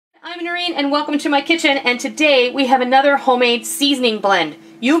I'm Noreen and welcome to my kitchen, and today we have another homemade seasoning blend.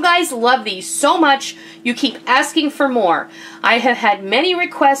 You guys love these so much, you keep asking for more. I have had many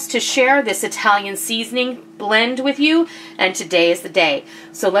requests to share this Italian seasoning blend with you, and today is the day.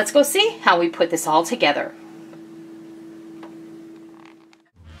 So let's go see how we put this all together.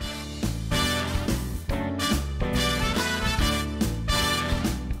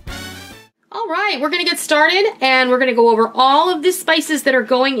 Alright, we're going to get started and we're going to go over all of the spices that are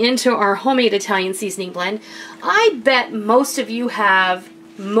going into our homemade Italian seasoning blend. I bet most of you have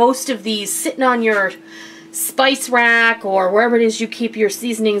most of these sitting on your spice rack or wherever it is you keep your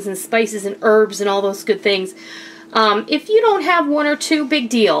seasonings and spices and herbs and all those good things. If you don't have one or two, big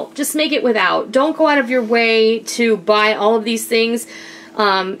deal. Just make it without. Don't go out of your way to buy all of these things.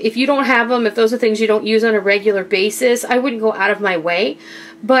 If you don't have them, if those are things you don't use on a regular basis, I wouldn't go out of my way.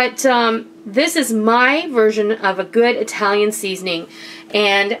 But this is my version of a good Italian seasoning,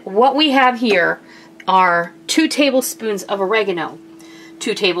 and what we have here are 2 tablespoons of oregano,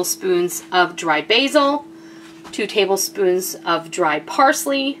 2 tablespoons of dried basil, 2 tablespoons of dried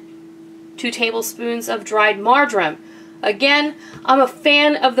parsley, 2 tablespoons of dried marjoram. Again, I'm a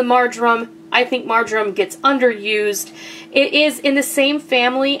fan of the marjoram. I think marjoram gets underused. It is in the same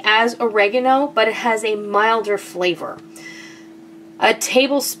family as oregano, but it has a milder flavor. A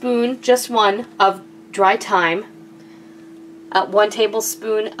tablespoon, just one, of dry thyme, 1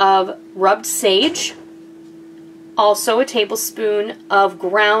 tablespoon of rubbed sage, also a tablespoon of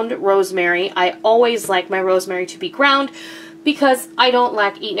ground rosemary. I always like my rosemary to be ground because I don't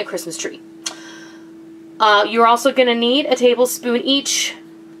like eating a Christmas tree. You're also going to need a tablespoon each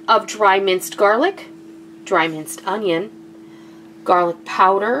of dry minced garlic, dry minced onion, garlic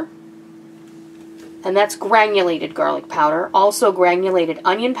powder, and that's granulated garlic powder, also granulated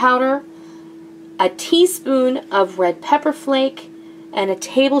onion powder, a teaspoon of red pepper flake, and a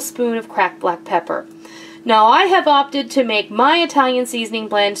tablespoon of cracked black pepper. Now I have opted to make my Italian seasoning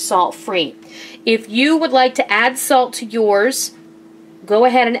blend salt-free. If you would like to add salt to yours, go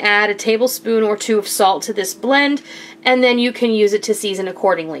ahead and add a tablespoon or 2 of salt to this blend, and then you can use it to season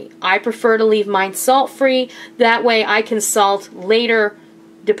accordingly. I prefer to leave mine salt-free, that way I can salt later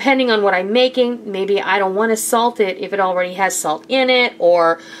depending on what I'm making. Maybe I don't want to salt it if it already has salt in it,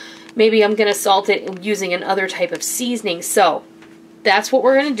 or maybe I'm going to salt it using another type of seasoning. So that's what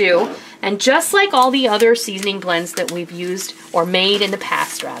we're going to do. And just like all the other seasoning blends that we've used, or made in the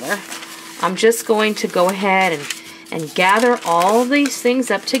past rather, I'm just going to go ahead and gather all these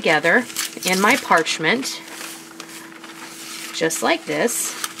things up together in my parchment, just like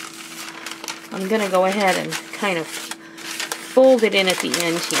this. I'm going to go ahead and kind of fold it in at the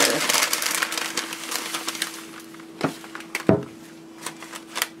end here.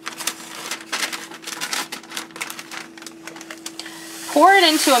 Pour it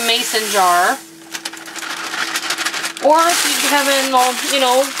into a mason jar, or if you have an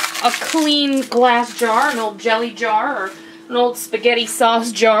old, a clean glass jar, an old jelly jar, or an old spaghetti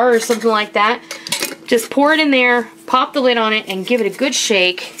sauce jar, or something like that, just pour it in there, pop the lid on it, and give it a good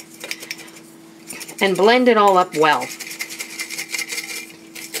shake, and blend it all up well.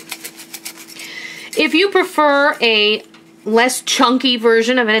 If you prefer a less chunky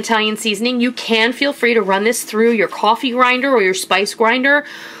version of an Italian seasoning, you can feel free to run this through your coffee grinder or your spice grinder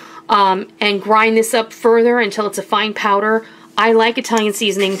and grind this up further until it's a fine powder. I like Italian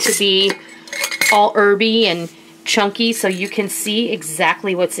seasoning to be all herby and chunky so you can see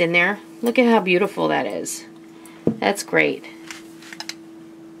exactly what's in there. Look at how beautiful that is. That's great.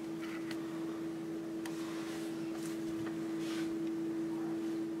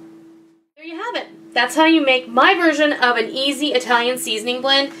 There you have it. That's how you make my version of an easy Italian seasoning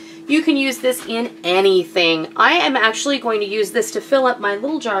blend. You can use this in anything. I am actually going to use this to fill up my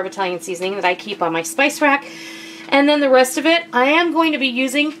little jar of Italian seasoning that I keep on my spice rack. And then the rest of it I am going to be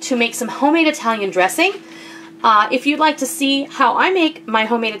using to make some homemade Italian dressing. If you'd like to see how I make my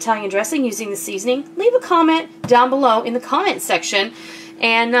homemade Italian dressing using the seasoning, leave a comment down below in the comment section,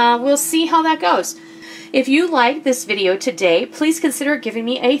 and we'll see how that goes. If you liked this video today, please consider giving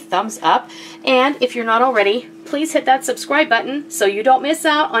me a thumbs up, and if you're not already, please hit that subscribe button so you don't miss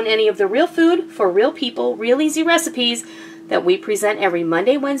out on any of the real food for real people, real easy recipes that we present every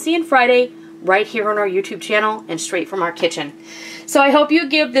Monday, Wednesday, and Friday right here on our YouTube channel and straight from our kitchen. So I hope you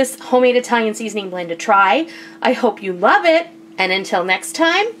give this homemade Italian seasoning blend a try. I hope you love it, and until next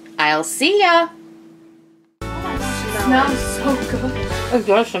time, I'll see ya! Oh my gosh, it smells so good. It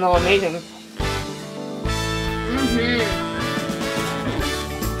does smell amazing.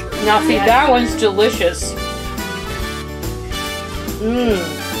 Now see, that one's delicious.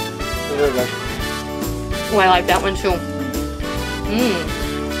 Oh, I like that one too.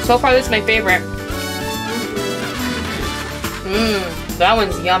 So far, this is my favorite. That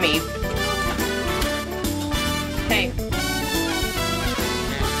one's yummy. Okay,